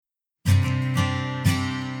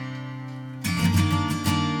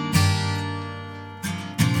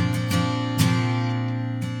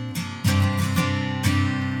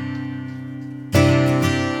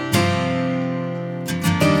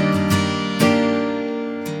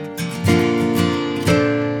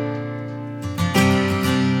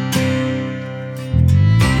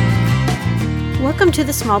Welcome to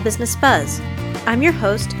the Small Business Buzz. I'm your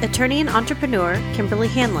host, attorney and entrepreneur, Kimberly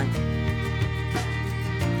Hanlon.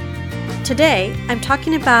 Today, I'm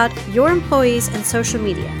talking about your employees and social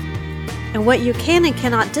media, and what you can and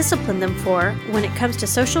cannot discipline them for when it comes to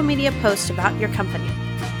social media posts about your company.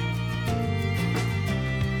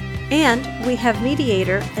 And we have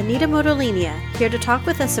mediator Anita Motolinia here to talk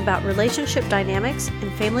with us about relationship dynamics in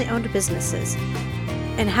family-owned businesses,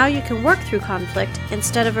 and how you can work through conflict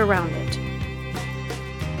instead of around it.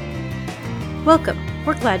 Welcome.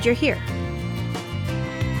 We're glad you're here.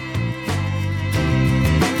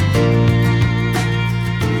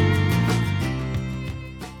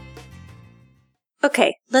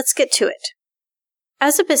 Okay, let's get to it.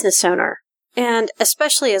 As a business owner, and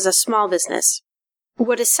especially as a small business,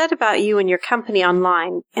 what is said about you and your company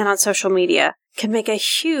online and on social media can make a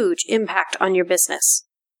huge impact on your business.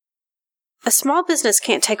 A small business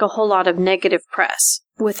can't take a whole lot of negative press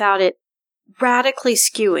without it radically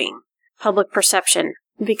skewing public perception,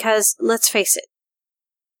 because, let's face it,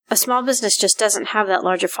 a small business just doesn't have that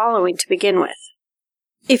large a following to begin with.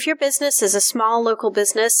 If your business is a small local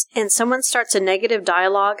business and someone starts a negative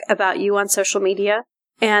dialogue about you on social media,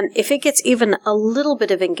 and if it gets even a little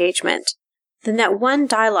bit of engagement, then that one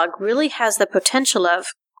dialogue really has the potential of,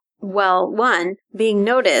 well, one, being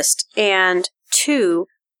noticed, and two,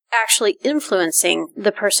 actually influencing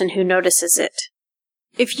the person who notices it.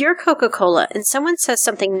 If you're Coca-Cola and someone says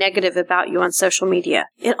something negative about you on social media,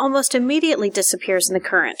 it almost immediately disappears in the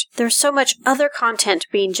current. There's so much other content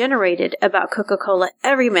being generated about Coca-Cola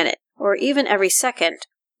every minute, or even every second,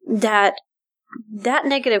 that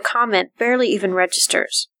negative comment barely even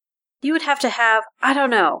registers. You would have to have,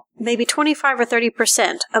 maybe 25 or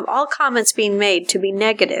 30% of all comments being made to be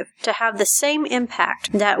negative to have the same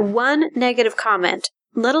impact that one negative comment,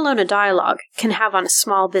 let alone a dialogue, can have on a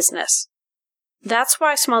small business. That's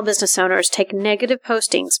why small business owners take negative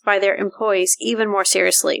postings by their employees even more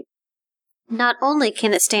seriously. Not only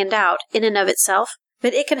can it stand out in and of itself,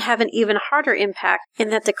 but it can have an even harder impact in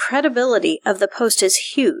that the credibility of the post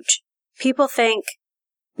is huge. People think,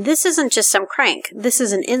 this isn't just some crank, this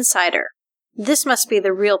is an insider. This must be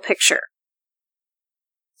the real picture.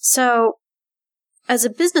 So, as a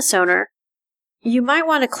business owner, you might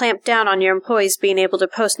want to clamp down on your employees being able to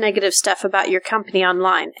post negative stuff about your company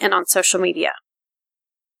online and on social media.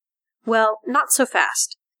 Well, not so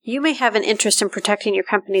fast. You may have an interest in protecting your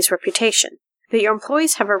company's reputation, but your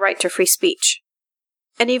employees have a right to free speech.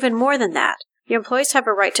 And even more than that, your employees have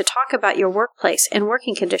a right to talk about your workplace and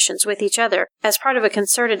working conditions with each other as part of a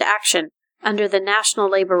concerted action under the National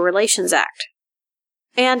Labor Relations Act.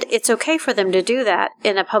 And it's okay for them to do that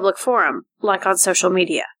in a public forum, like on social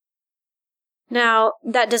media. Now,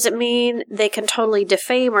 that doesn't mean they can totally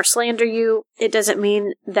defame or slander you. It doesn't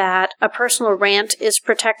mean that a personal rant is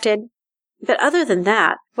protected. But other than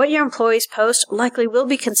that, what your employees post likely will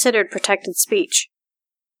be considered protected speech.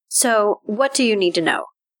 So, what do you need to know?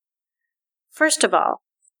 First of all,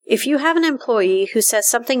 if you have an employee who says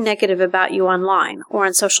something negative about you online or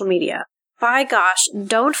on social media, by gosh,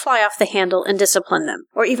 don't fly off the handle and discipline them,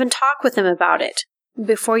 or even talk with them about it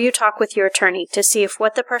before you talk with your attorney to see if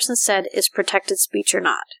what the person said is protected speech or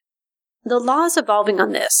not. The law is evolving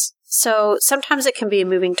on this, so sometimes it can be a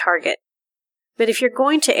moving target. But if you're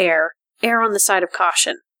going to err on the side of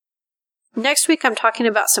caution. Next week I'm talking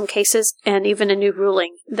about some cases and even a new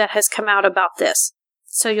ruling that has come out about this,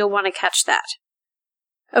 so you'll want to catch that.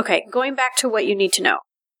 Okay, going back to what you need to know.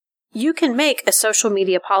 You can make a social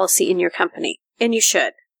media policy in your company, and you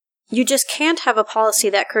should. You just can't have a policy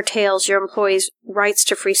that curtails your employees' rights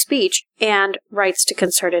to free speech and rights to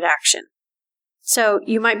concerted action. So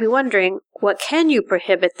you might be wondering, what can you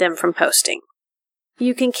prohibit them from posting?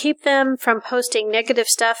 You can keep them from posting negative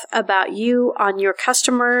stuff about you on your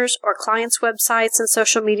customers' or clients' websites and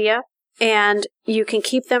social media, and you can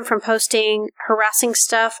keep them from posting harassing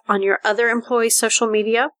stuff on your other employees' social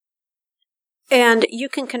media, and you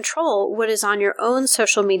can control what is on your own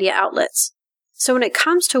social media outlets. So when it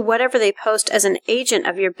comes to whatever they post as an agent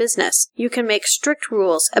of your business, you can make strict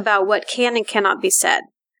rules about what can and cannot be said.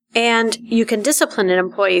 And you can discipline an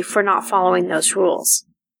employee for not following those rules.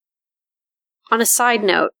 On a side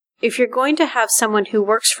note, if you're going to have someone who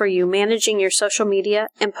works for you managing your social media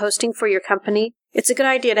and posting for your company, it's a good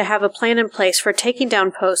idea to have a plan in place for taking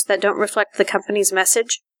down posts that don't reflect the company's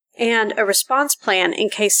message, and a response plan in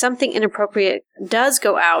case something inappropriate does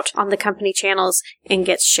go out on the company channels and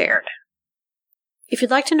gets shared. If you'd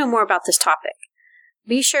like to know more about this topic,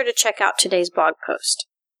 be sure to check out today's blog post.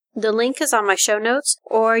 The link is on my show notes,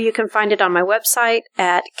 or you can find it on my website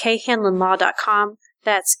at khanlonlaw.com.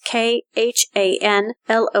 That's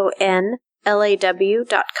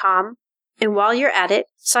KHANLONLAW.com. And while you're at it,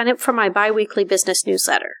 sign up for my bi-weekly business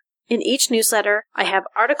newsletter. In each newsletter, I have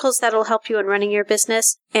articles that'll help you in running your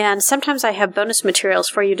business, and sometimes I have bonus materials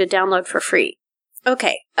for you to download for free.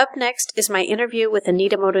 Okay, up next is my interview with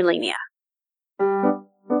Anita Motolinia.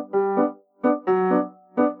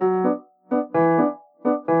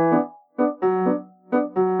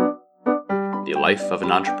 The life of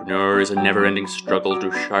an entrepreneur is a never-ending struggle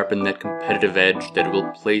to sharpen that competitive edge that will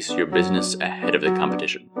place your business ahead of the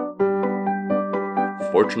competition.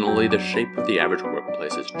 Fortunately, the shape of the average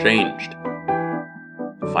workplace has changed.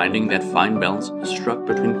 Finding that fine balance struck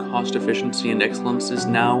between cost efficiency and excellence is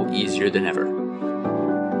now easier than ever.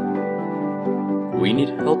 We need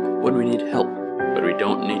help when we need help, but we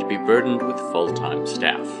don't need to be burdened with full-time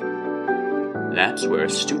staff. That's where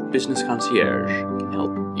Astute Business Concierge can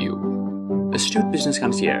help you. Astute Business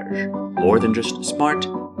Concierge. More than just smart,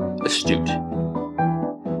 astute.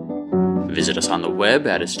 Visit us on the web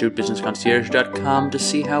at astutebusinessconcierge.com to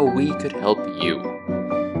see how we could help you.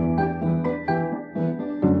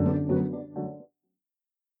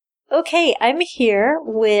 Okay, I'm here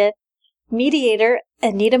with mediator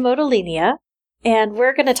Anita Motolinia, and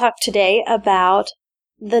we're going to talk today about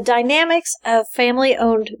the dynamics of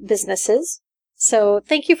family-owned businesses. So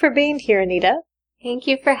thank you for being here, Anita. Thank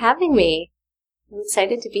you for having me. I'm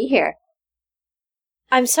excited to be here.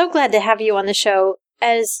 I'm so glad to have you on the show.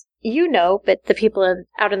 As you know, but the people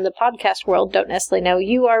out in the podcast world don't necessarily know,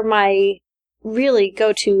 you are my really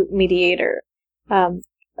go-to mediator.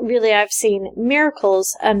 Really, I've seen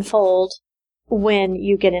miracles unfold when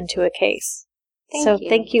you get into a case.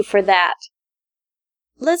 Thank you for that.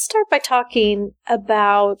 Let's start by talking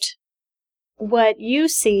about what you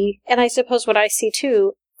see, and I suppose what I see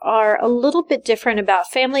too, are a little bit different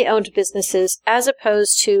about family-owned businesses as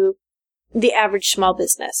opposed to the average small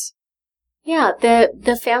business. Yeah,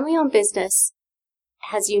 the family-owned business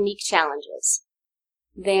has unique challenges.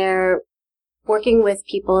 They're working with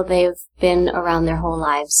people they've been around their whole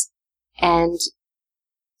lives. And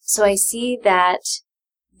so I see that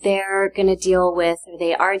they're going to deal with, or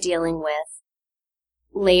they are dealing with,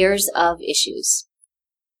 layers of issues.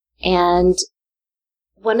 And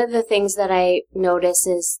one of the things that I notice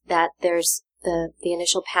is that there's the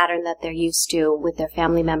initial pattern that they're used to with their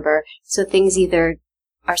family member. So things either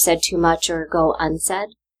are said too much or go unsaid.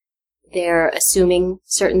 They're assuming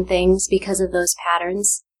certain things because of those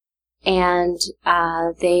patterns. And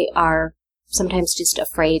they are sometimes just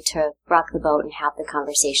afraid to rock the boat and have the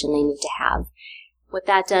conversation they need to have. What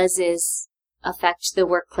that does is affect the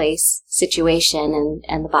workplace situation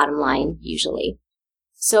and the bottom line, usually.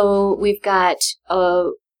 So we've got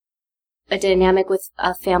a dynamic with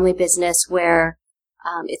a family business where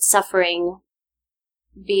it's suffering,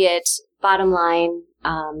 be it bottom line,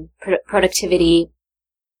 productivity,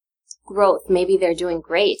 growth. Maybe they're doing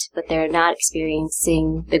great, but they're not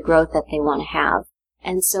experiencing the growth that they want to have.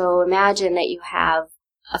 And so imagine that you have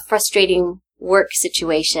a frustrating work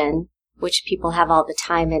situation, which people have all the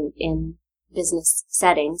time in business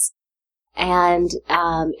settings, and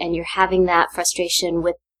you're having that frustration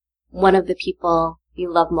with one of the people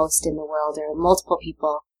you love most in the world, or multiple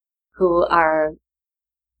people who are,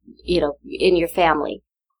 in your family.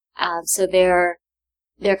 So they're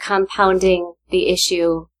compounding the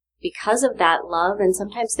issue because of that love, and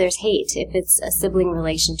sometimes there's hate if it's a sibling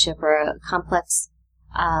relationship or a complex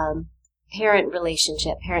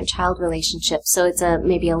parent-child relationship. So it's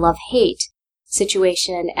maybe a love-hate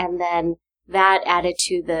situation, and then that added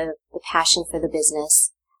to the passion for the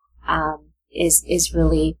business is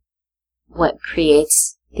really what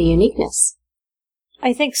creates the uniqueness.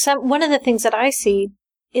 I think one of the things that I see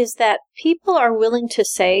is that people are willing to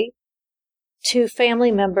say to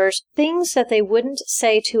family members things that they wouldn't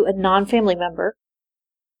say to a non-family member.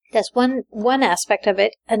 That's one aspect of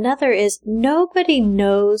it. Another is nobody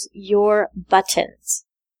knows your buttons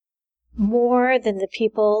more than the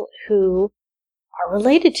people who are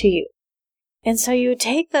related to you. And so you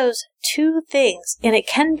take those two things, and it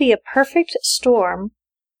can be a perfect storm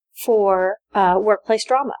for workplace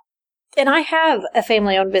drama. And I have a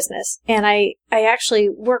family-owned business, and I actually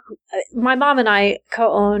work, my mom and I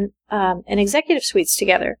co-own an executive suites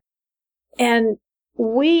together. And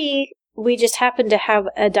we just happen to have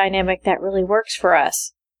a dynamic that really works for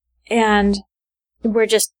us. And we're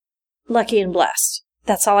just lucky and blessed.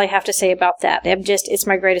 That's all I have to say about that. It's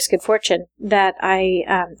my greatest good fortune that I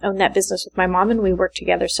own that business with my mom, and we work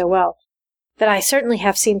together so well. But I certainly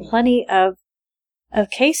have seen plenty of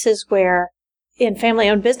cases where in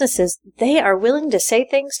family-owned businesses, they are willing to say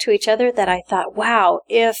things to each other that I thought, wow,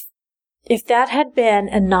 if that had been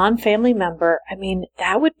a non-family member, I mean,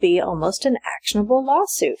 that would be almost an actionable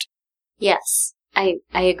lawsuit. Yes. I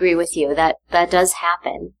agree with you. That does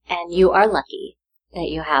happen, and you are lucky that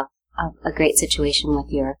you have a great situation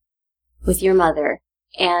with your mother.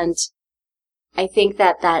 And I think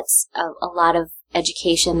that that's a lot of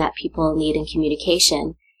education that people need in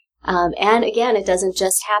communication. And again, it doesn't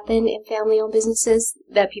just happen in family-owned businesses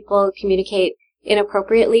that people communicate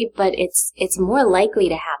inappropriately, but it's more likely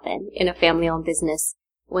to happen in a family-owned business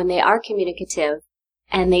when they are communicative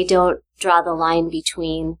and they don't draw the line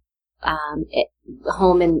between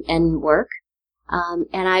home and work.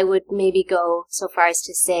 And I would maybe go so far as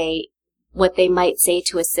to say what they might say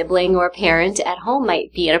to a sibling or a parent at home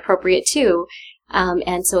might be inappropriate too.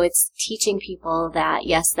 And so it's teaching people that,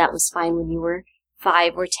 yes, that was fine when you were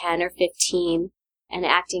 5 or 10 or 15 and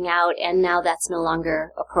acting out, and now that's no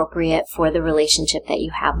longer appropriate for the relationship that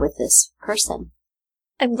you have with this person.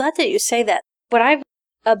 I'm glad that you say that. What I've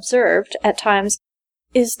observed at times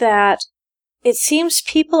is that it seems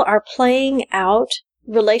people are playing out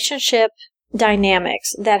relationship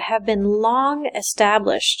dynamics that have been long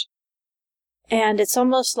established. And it's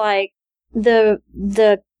almost like the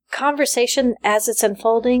conversation as it's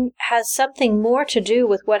unfolding has something more to do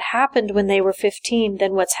with what happened when they were 15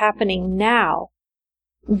 than what's happening now.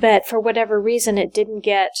 But for whatever reason, it didn't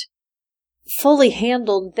get fully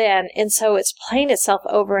handled then, and so it's playing itself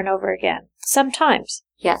over and over again. Sometimes.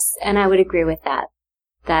 Yes, and I would agree with that.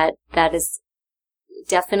 That is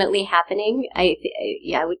definitely happening. I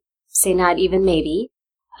would say not even maybe,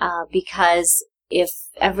 because if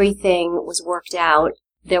everything was worked out,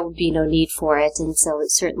 there would be no need for it. And so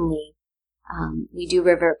it certainly, we do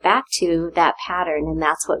revert back to that pattern, and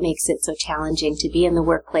that's what makes it so challenging to be in the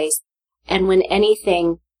workplace. And when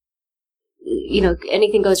anything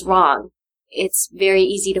goes wrong, it's very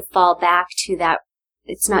easy to fall back to that.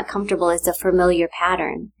 It's not comfortable. It's a familiar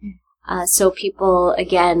pattern. So people,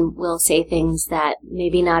 again, will say things that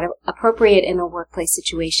maybe not appropriate in a workplace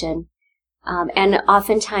situation. And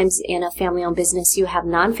oftentimes in a family-owned business, you have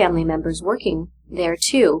non-family members working there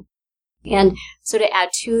too. And so to add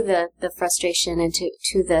to the frustration and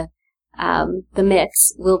to the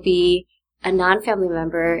mix will be a non-family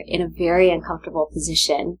member in a very uncomfortable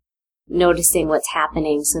position, noticing what's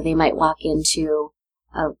happening. So they might walk into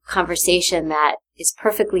a conversation that is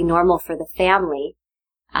perfectly normal for the family,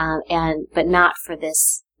 but not for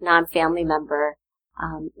this non-family member,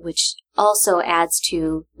 which also adds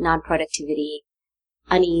to non-productivity,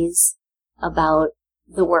 unease about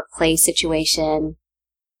the workplace situation.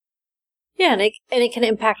 Yeah, and it can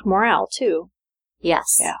impact morale too.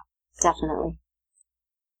 Yes. Yeah. Definitely.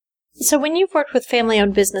 So when you've worked with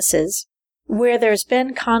family-owned businesses where there's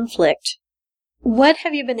been conflict, what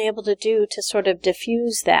have you been able to do to sort of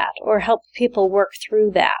diffuse that or help people work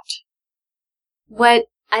through that? What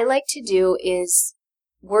I like to do is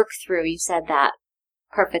work through, you said that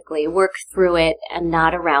perfectly, work through it and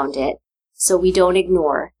not around it. So we don't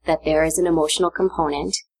ignore that there is an emotional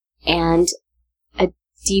component and a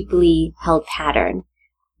deeply held pattern.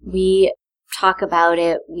 We talk about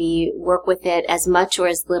it, we work with it as much or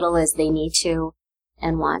as little as they need to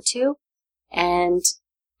and want to. And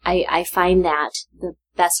I find that the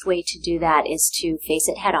best way to do that is to face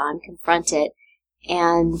it head on, confront it,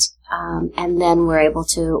 and then we're able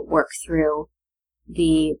to work through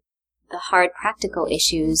the hard practical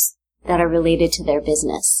issues that are related to their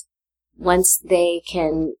business. Once they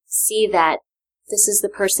can see that this is the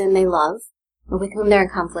person they love or with whom they're in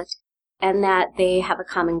conflict and that they have a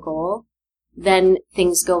common goal, then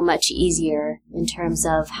things go much easier in terms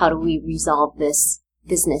of how do we resolve this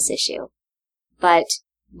business issue. But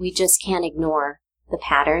we just can't ignore the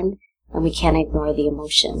pattern and we can't ignore the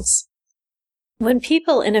emotions. When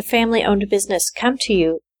people in a family-owned business come to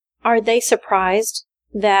you, are they surprised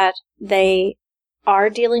that they are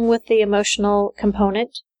dealing with the emotional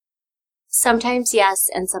component? Sometimes yes,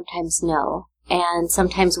 and sometimes no. And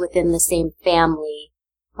sometimes within the same family,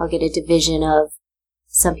 I'll get a division of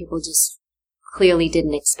some people just clearly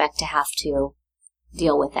didn't expect to have to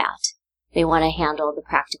deal with that. They want to handle the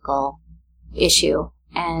practical issue,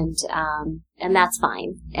 and that's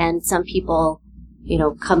fine. And some people,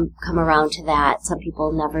 come around to that. Some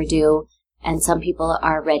people never do. And some people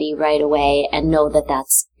are ready right away and know that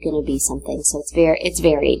that's going to be something. So it's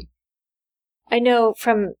varied. I know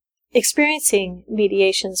from experiencing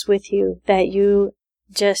mediations with you that you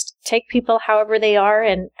just take people however they are,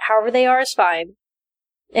 and however they are is fine.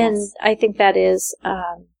 And yes. I think that is,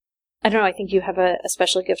 I think you have a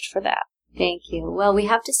special gift for that. Thank you. Well, we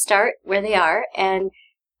have to start where they are, and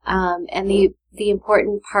the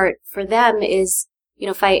important part for them is,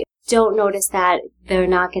 if I don't notice that, they're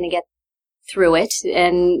not going to get through it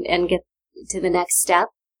and get to the next step.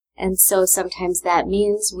 And so sometimes that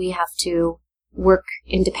means we have to work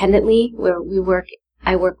independently, where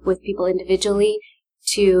I work with people individually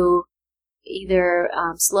to either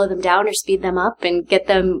slow them down or speed them up and get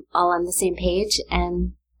them all on the same page.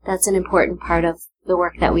 And that's an important part of the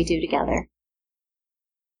work that we do together.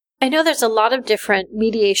 I know there's a lot of different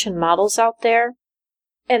mediation models out there,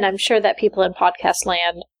 and I'm sure that people in podcast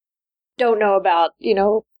land don't know about,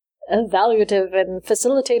 evaluative and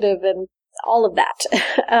facilitative and all of that.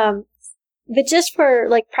 But just for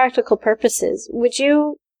practical purposes, would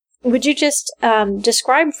you just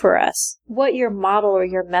describe for us what your model or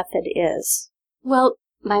your method is? Well,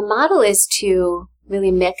 my model is to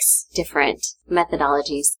really mix different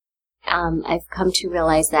methodologies. I've come to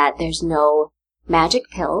realize that there's no magic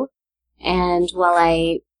pill, and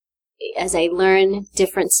as I learn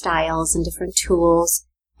different styles and different tools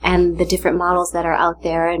and the different models that are out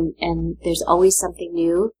there, and there's always something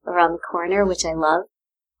new around the corner, which I love,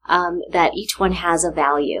 that each one has a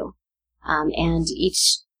value, and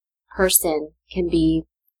each person can be,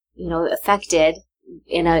 affected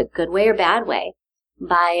in a good way or bad way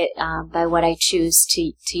by what I choose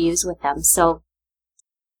to use with them. So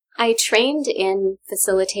I trained in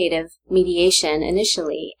facilitative mediation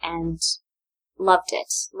initially and loved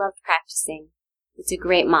it, loved practicing. It's a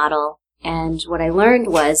great model. And what I learned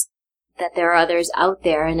was that there are others out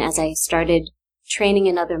there. And as I started training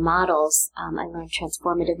in other models, I learned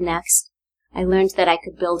transformative next. I learned that I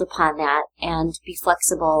could build upon that and be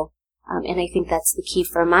flexible. And I think that's the key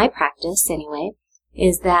for my practice anyway,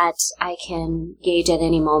 is that I can gauge at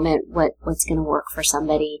any moment what's going to work for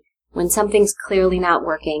somebody. When something's clearly not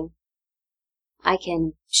working, I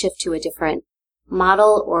can shift to a different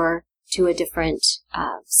model or to a different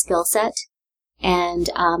skill set. And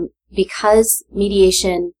because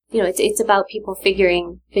mediation, it's about people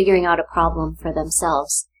figuring out a problem for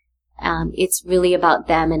themselves. It's really about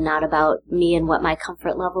them and not about me and what my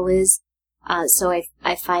comfort level is. So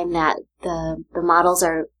I find that the models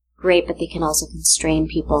are great, but they can also constrain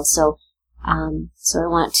people. So I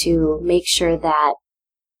want to make sure that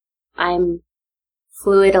I'm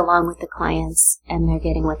fluid along with the clients and they're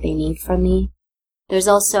getting what they need from me. There's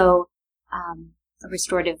also a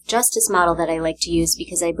restorative justice model that I like to use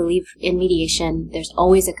because I believe in mediation there's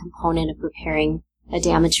always a component of repairing a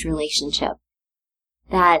damaged relationship.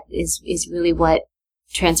 That is really what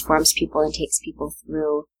transforms people and takes people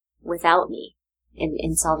through without me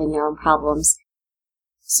in solving their own problems.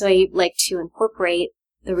 So I like to incorporate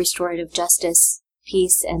the restorative justice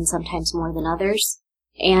piece, and sometimes more than others.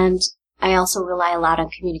 And I also rely a lot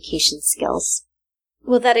on communication skills.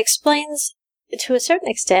 Well, that explains, to a certain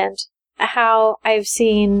extent, how I've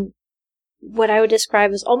seen what I would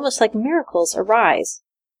describe as almost like miracles arise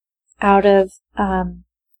out of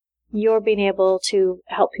your being able to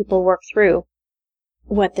help people work through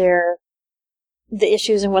the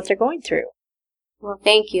issues and what they're going through. Well,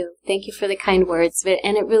 thank you. Thank you for the kind words.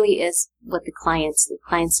 And it really is what the clients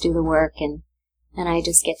do the work, and I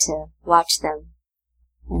just get to watch them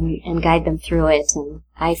and guide them through it. And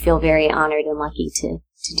I feel very honored and lucky to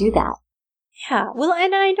do that. Yeah, well,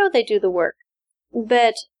 and I know they do the work,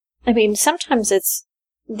 but, sometimes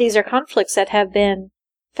these are conflicts that have been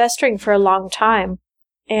festering for a long time,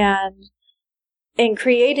 and in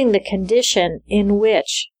creating the condition in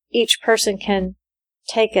which each person can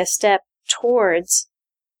take a step towards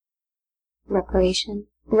reparation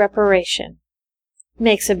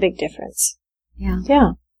makes a big difference.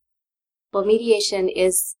 Yeah. Well, mediation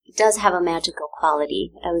does have a magical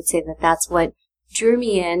quality. I would say that that's what drew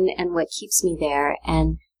me in and what keeps me there.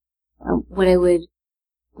 And what I would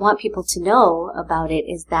want people to know about it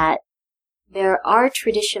is that there are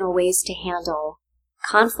traditional ways to handle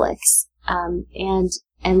conflicts, and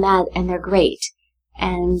they're great.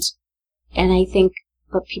 And I think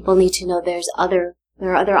what people need to know there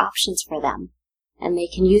are other options for them, and they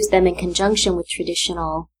can use them in conjunction with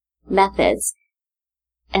traditional methods.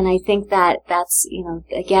 And I think that that's,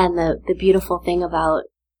 again, the beautiful thing about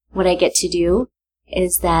what I get to do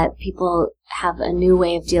is that people have a new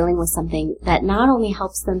way of dealing with something that not only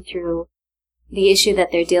helps them through the issue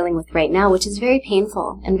that they're dealing with right now, which is very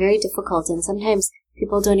painful and very difficult, and sometimes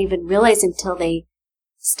people don't even realize until they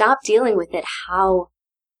stop dealing with it how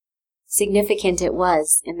significant it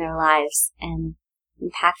was in their lives and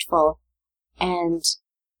impactful, and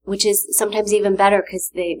which is sometimes even better because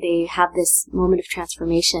they have this moment of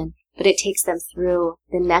transformation, but it takes them through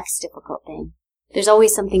the next difficult thing. There's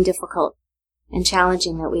always something difficult and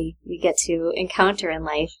challenging that we get to encounter in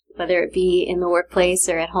life, whether it be in the workplace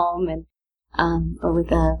or at home, and or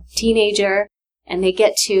with a teenager, and they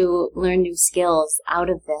get to learn new skills out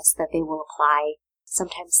of this that they will apply,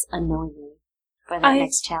 sometimes unknowingly, for that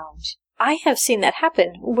next challenge. I have seen that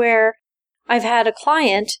happen, where I've had a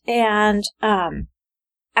client, and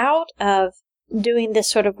out of doing this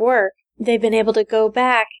sort of work, they've been able to go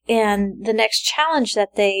back, and the next challenge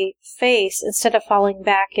that they face, instead of falling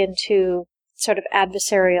back into sort of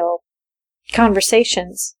adversarial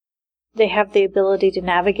conversations, they have the ability to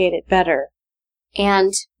navigate it better.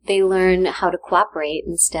 And they learn how to cooperate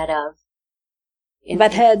instead of...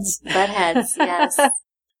 Butt heads. Butt heads, yes.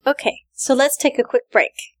 Okay, so let's take a quick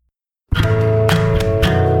break.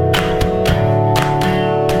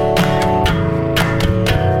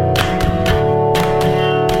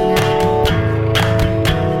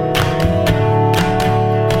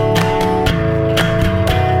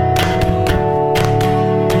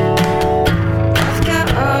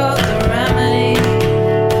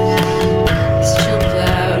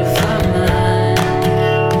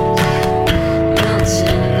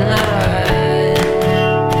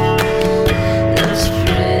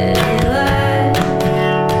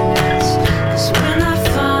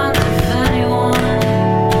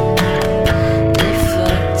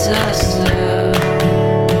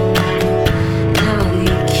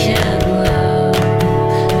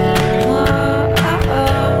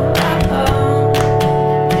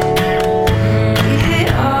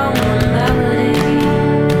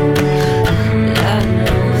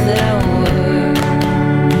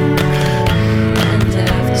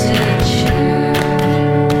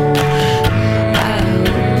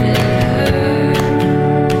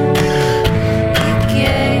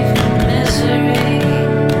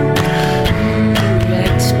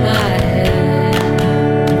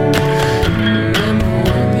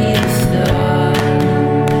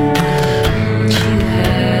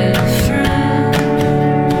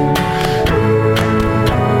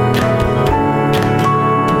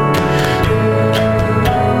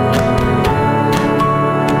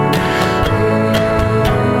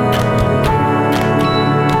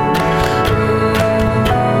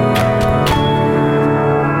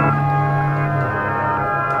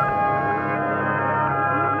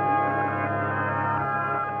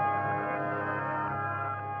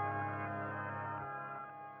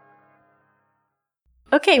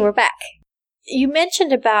 Okay, we're back. You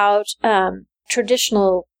mentioned about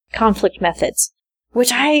traditional conflict methods,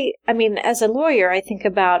 which I mean, as a lawyer, I think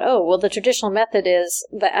about, the traditional method is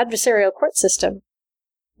the adversarial court system.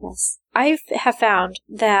 Yes. I have found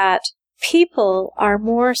that people are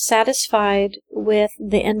more satisfied with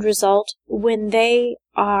the end result when they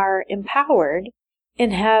are empowered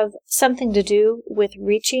and have something to do with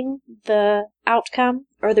reaching the outcome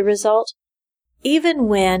or the result, even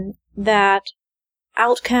when that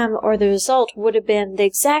outcome or the result would have been the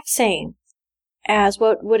exact same as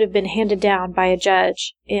what would have been handed down by a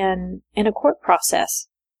judge in a court process.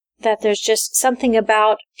 That there's just something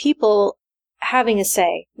about people having a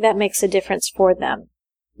say that makes a difference for them.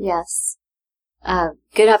 Yes.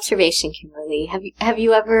 Good observation, Kimberly. Have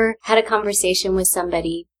you ever had a conversation with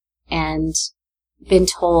somebody and been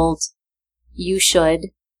told you should,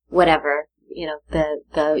 whatever,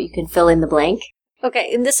 the you can fill in the blank?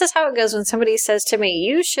 Okay, and this is how it goes when somebody says to me,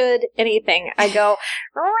 you should anything. I go,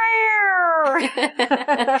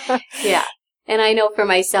 yeah. And I know for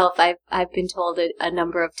myself, I've been told a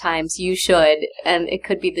number of times, you should, and it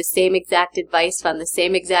could be the same exact advice on the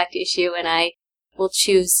same exact issue, and I will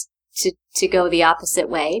choose to go the opposite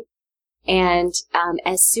way. And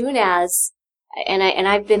as soon as, and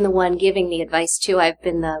I've been the one giving the advice too, I've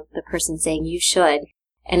been the person saying you should.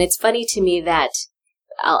 And it's funny to me that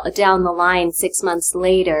down the line, 6 months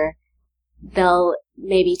later, they'll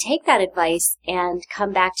maybe take that advice and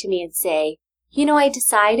come back to me and say,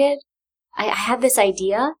 I had this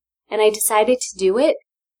idea and I decided to do it.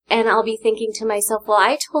 And I'll be thinking to myself, well,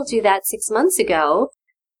 I told you that 6 months ago.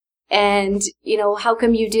 And, how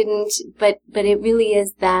come you didn't? But it really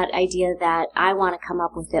is that idea that I want to come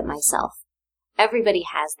up with it myself. Everybody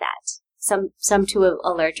has that. Some to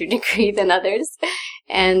a larger degree than others.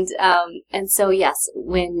 And so yes,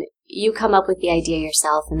 when you come up with the idea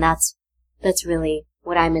yourself, and that's really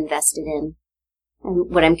what I'm invested in. And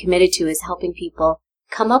what I'm committed to is helping people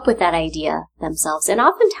come up with that idea themselves. And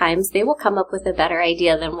oftentimes they will come up with a better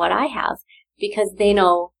idea than what I have because they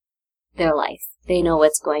know their life. They know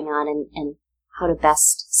what's going on and how to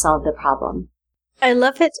best solve the problem. I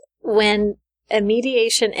love it when a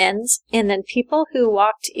mediation ends and then people who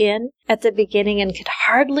walked in at the beginning and could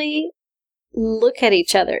hardly look at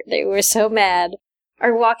each other, they were so mad,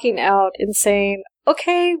 are walking out and saying,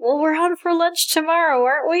 okay, well, we're on for lunch tomorrow,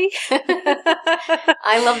 aren't we?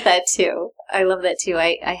 I love that too.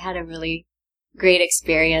 I had a really great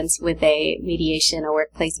experience with a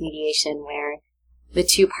workplace mediation, where the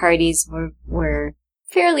two parties were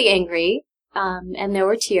fairly angry, and there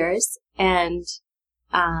were tears, and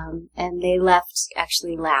they left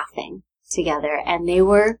actually laughing together, and they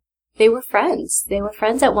were friends. They were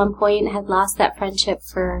friends at one point and had lost that friendship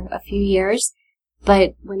for a few years.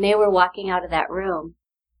 But when they were walking out of that room,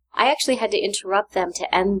 I actually had to interrupt them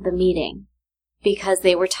to end the meeting because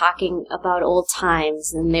they were talking about old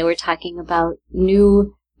times and they were talking about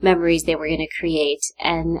new memories they were going to create.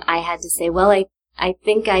 And I had to say, well, I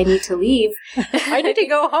think I need to leave. I need to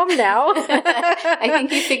go home now. I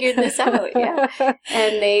think you figured this out, yeah.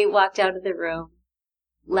 And they walked out of the room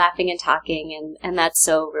laughing and talking, and that's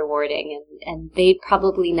so rewarding. And they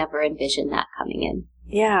probably never envisioned that coming in.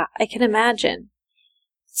 Yeah, I can imagine.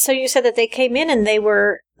 So you said that they came in and they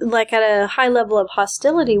were like at a high level of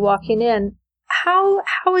hostility walking in. How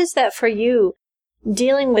is that for you,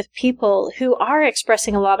 dealing with people who are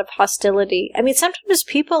expressing a lot of hostility? I mean, sometimes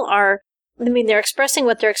people they're expressing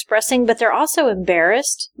what they're expressing, but they're also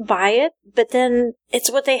embarrassed by it. But then it's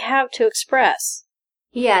what they have to express.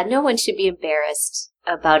 Yeah, no one should be embarrassed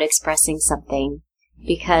about expressing something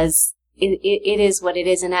because it is what it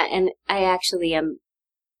is. And I actually am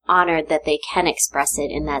honored that they can express it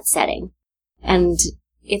in that setting. And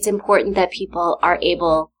it's important that people are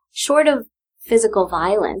able, short of physical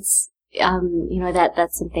violence,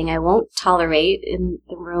 that's something I won't tolerate in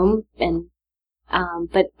the room. And,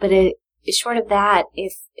 short of that,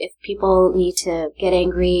 if people need to get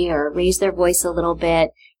angry or raise their voice a little bit,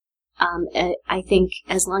 I think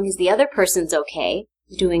as long as the other person's okay,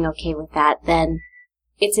 doing okay with that, then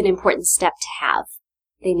it's an important step to have.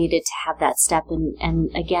 They needed to have that step.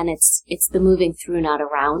 And again, it's the moving through, not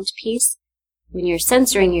around piece. When you're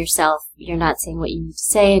censoring yourself, you're not saying what you need to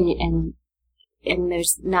say, and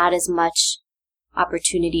there's not as much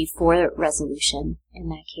opportunity for resolution in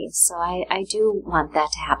that case. So I do want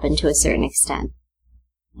that to happen to a certain extent.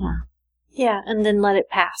 Yeah. Yeah, and then let it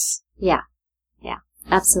pass. Yeah,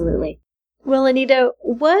 absolutely. Well, Anita,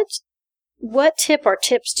 what tip or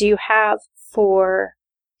tips do you have for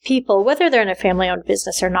people, whether they're in a family-owned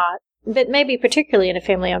business or not, but maybe particularly in a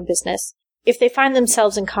family-owned business, if they find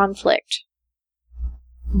themselves in conflict?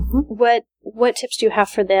 Mm-hmm. What tips do you have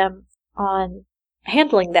for them on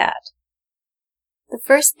handling that? The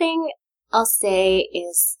first thing I'll say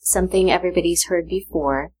is something everybody's heard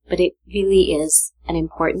before, but it really is an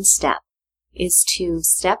important step, is to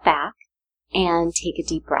step back and take a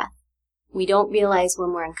deep breath. We don't realize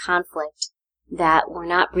when we're in conflict that we're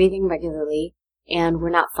not breathing regularly and we're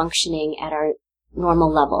not functioning at our normal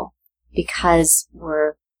level because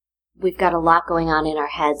we've got a lot going on in our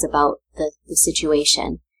heads about the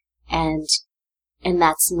situation, and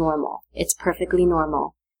that's normal. It's perfectly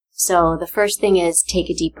normal. So the first thing is take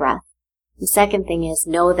a deep breath. The second thing is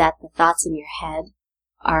know that the thoughts in your head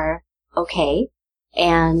are okay,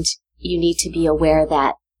 and you need to be aware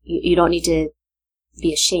that you don't need to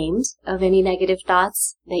be ashamed of any negative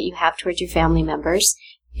thoughts that you have towards your family members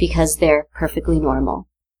because they're perfectly normal.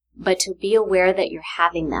 But to be aware that you're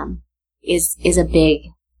having them is a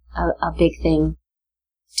big thing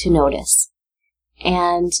to notice.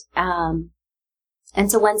 And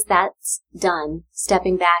so once that's done,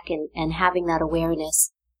 stepping back and having that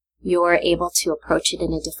awareness, you're able to approach it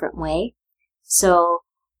in a different way. So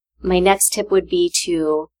my next tip would be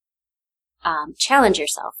to challenge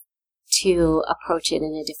yourself to approach it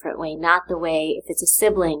in a different way, not the way, if it's a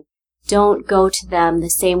sibling, don't go to them the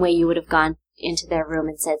same way you would have gone into their room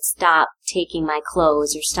and said, stop taking my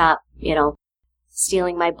clothes or stop,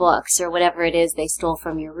 stealing my books or whatever it is they stole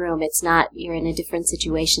from your room. It's not, you're in a different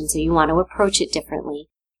situation, so you want to approach it differently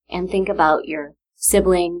and think about your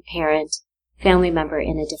sibling, parent, family member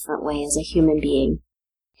in a different way as a human being.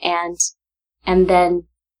 And then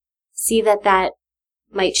see that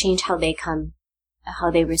might change how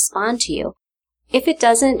they respond to you. If it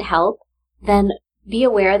doesn't help, then be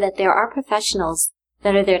aware that there are professionals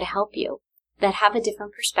that are there to help you, that have a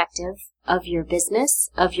different perspective of your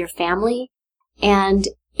business, of your family, and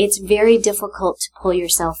it's very difficult to pull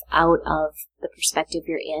yourself out of the perspective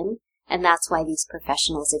you're in, and that's why these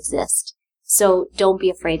professionals exist. So don't be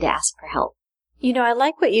afraid to ask for help. I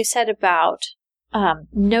like what you said about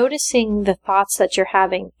noticing the thoughts that you're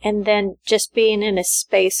having and then just being in a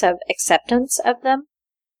space of acceptance of them.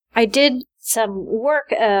 I did some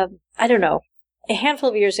work, a handful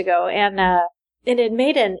of years ago, and it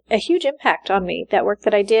made a huge impact on me, that work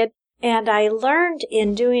that I did. And I learned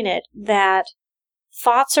in doing it that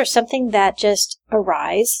thoughts are something that just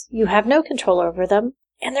arise. You have no control over them,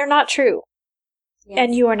 and they're not true. Yes.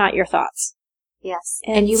 And you are not your thoughts. Yes.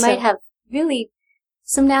 And you might have really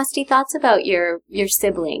some nasty thoughts about your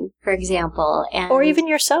sibling, for example. Or even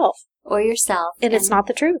yourself. And it's not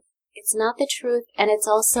the truth. It's not the truth, and it's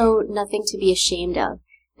also nothing to be ashamed of.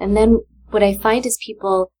 And then what I find is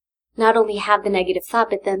people not only have the negative thought,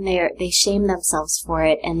 but then they shame themselves for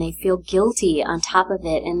it and they feel guilty on top of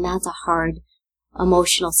it. And that's a hard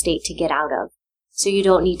emotional state to get out of. So you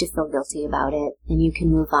don't need to feel guilty about it, and you can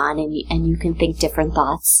move on, and you can think different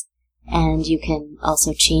thoughts, and you can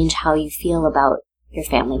also change how you feel about your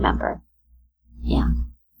family member. Yeah.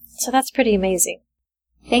 So that's pretty amazing.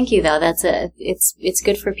 Thank you, though. It's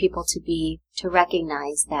good for people to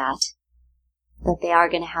recognize that they are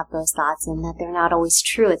going to have those thoughts and that they're not always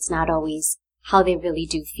true. It's not always how they really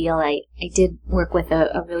do feel. I did work with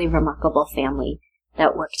a really remarkable family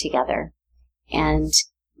that worked together, and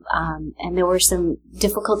there were some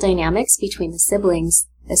difficult dynamics between the siblings,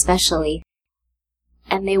 especially,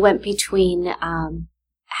 and they went between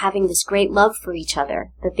having this great love for each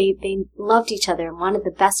other, that they loved each other and wanted the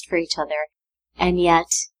best for each other, and yet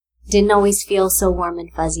didn't always feel so warm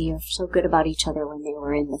and fuzzy or so good about each other when they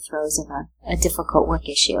were in the throes of a difficult work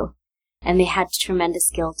issue. And they had tremendous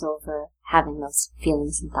guilt over having those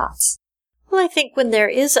feelings and thoughts. Well, I think when there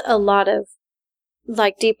is a lot of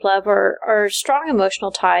deep love or strong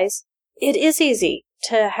emotional ties, it is easy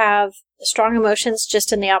to have strong emotions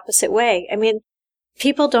just in the opposite way. I mean,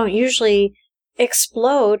 people don't usually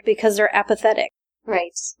explode because they're apathetic.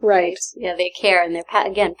 Right. Right. Yeah, they care, and they're,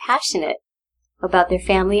 again, passionate about their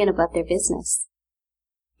family and about their business.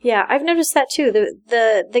 Yeah, I've noticed that too.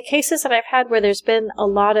 The cases that I've had where there's been a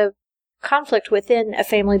lot of conflict within a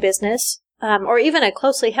family business, or even a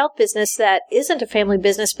closely held business that isn't a family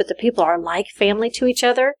business, but the people are like family to each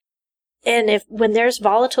other. And when there's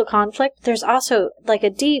volatile conflict, there's also a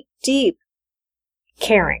deep, deep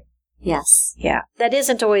caring. Yes. Yeah. That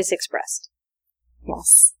isn't always expressed.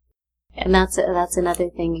 Yes. And that's another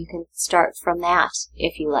thing. You can start from that,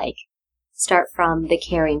 if you like. Start from the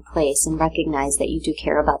caring place and recognize that you do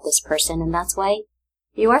care about this person, and that's why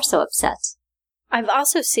you are so upset. I've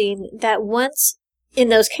also seen that once in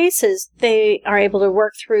those cases they are able to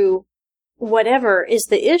work through whatever is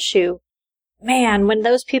the issue, man, when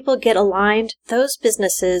those people get aligned, those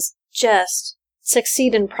businesses just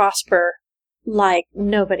succeed and prosper like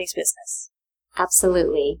nobody's business.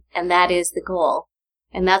 Absolutely. And that is the goal.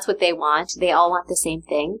 And that's what they want. They all want the same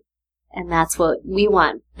thing. And that's what we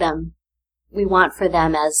want them. We want for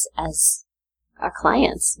them as our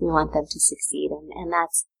clients. We want them to succeed. And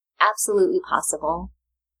that's absolutely possible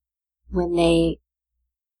when they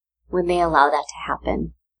allow that to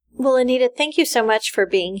happen. Well, Anita, thank you so much for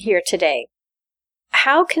being here today.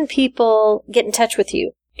 How can people get in touch with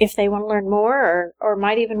you if they want to learn more or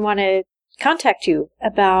might even want to contact you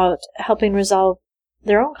about helping resolve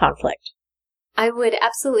their own conflict? I would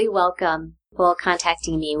absolutely welcome people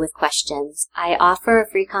contacting me with questions. I offer a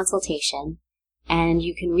free consultation, and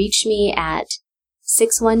you can reach me at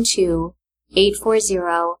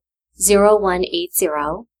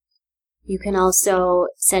 612-840-0180. You can also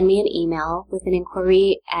send me an email with an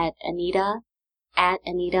inquiry at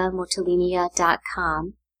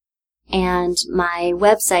anitamotolinia.com. And my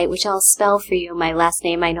website, which I'll spell for you, my last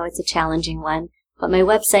name, I know it's a challenging one, but my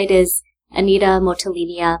website is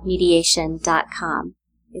anitamotoliniamediation.com.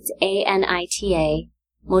 It's ANITA.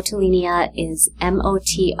 Motolinia is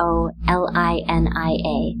MOTOLINIA.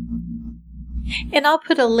 And I'll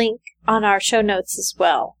put a link on our show notes as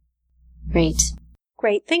well. Great.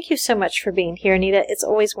 Great. Thank you so much for being here, Anita. It's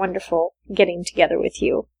always wonderful getting together with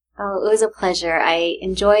you. Oh, it was a pleasure. I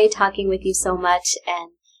enjoy talking with you so much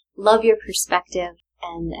and love your perspective,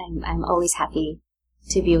 and I'm always happy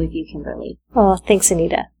to be with you, Kimberly. Oh, thanks,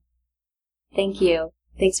 Anita. Thank you.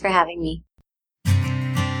 Thanks for having me.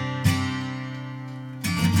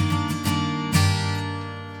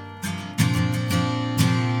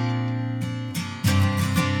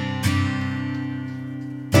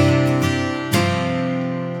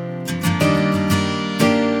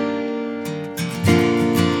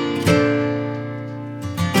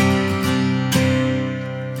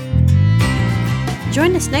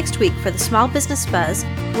 Join us next week for the Small Business Buzz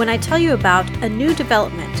when I tell you about a new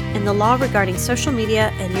development in the law regarding social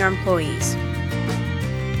media and your employees.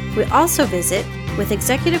 We also visit with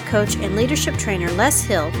executive coach and leadership trainer Les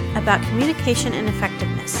Hill about communication and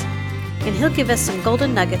effectiveness, and he'll give us some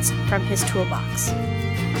golden nuggets from his toolbox.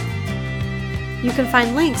 You can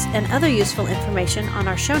find links and other useful information on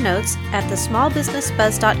our show notes at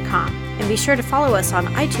thesmallbusinessbuzz.com, and be sure to follow us on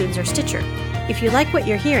iTunes or Stitcher. If you like what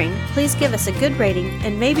you're hearing, please give us a good rating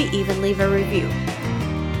and maybe even leave a review.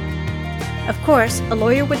 Of course, a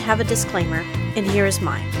lawyer would have a disclaimer, and here is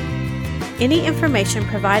mine. Any information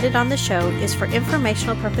provided on the show is for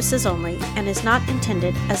informational purposes only and is not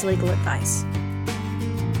intended as legal advice.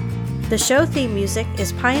 The show theme music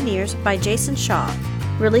is Pioneers by Jason Shaw,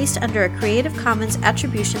 released under a Creative Commons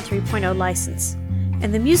Attribution 3.0 license.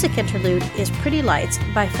 And the music interlude is Pretty Lights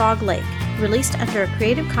by Fog Lake, released under a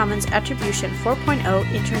Creative Commons Attribution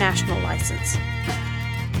 4.0 International license.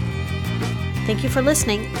 Thank you for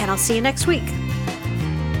listening, and I'll see you next week.